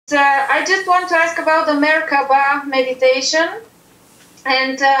I just want to ask about the Merkaba meditation.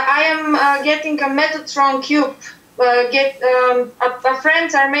 And I am getting a Metatron cube.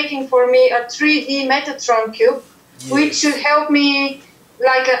 Friends are making for me a 3D Metatron cube, yes, which should help me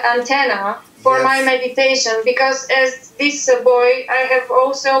like an antenna for yes, my meditation. Because as this boy, I have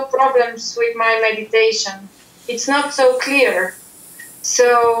also problems with my meditation. It's not so clear.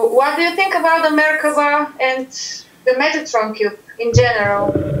 So what do you think about the Merkaba and the Metatron cube in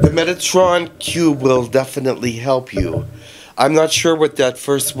general? The Metatron cube will definitely help you. I'm not sure what that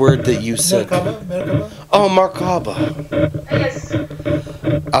first word that you said. Merkaba? Oh, Merkaba. Yes.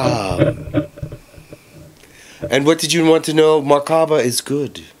 And what did you want to know? Merkaba is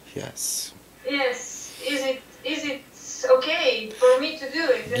good. Yes. Yes. Is it okay for me to do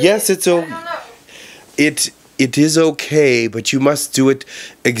it? Yes, it's okay. It is okay, but you must do it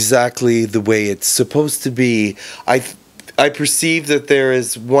exactly the way it's supposed to be. I perceive that there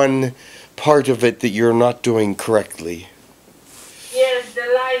is one part of it that you're not doing correctly. Yes, the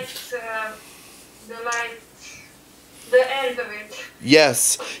end of it.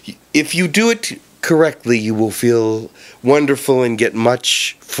 Yes, if you do it correctly, you will feel wonderful and get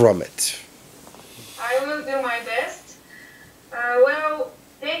much from it. I will do my best. Well,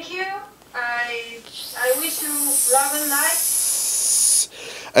 thank you. I wish you love and light.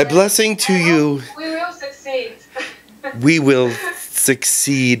 A blessing to you. We will succeed. We will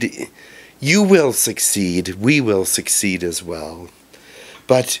succeed. You will succeed. We will succeed as well.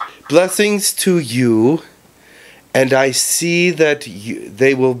 But blessings to you, and I see that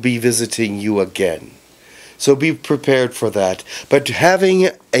they will be visiting you again. So be prepared for that. But having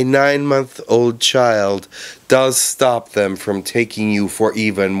a 9-month-old child does stop them from taking you for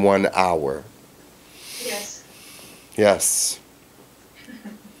even 1 hour. Yes. Yes.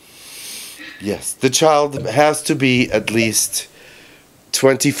 Yes. The child has to be at least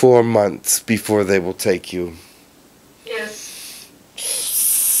 24 months before they will take you. Yes.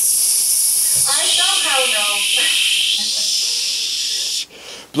 I somehow know.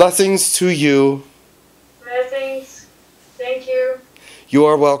 Blessings to you. Blessings. Thank you. You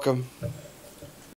are welcome.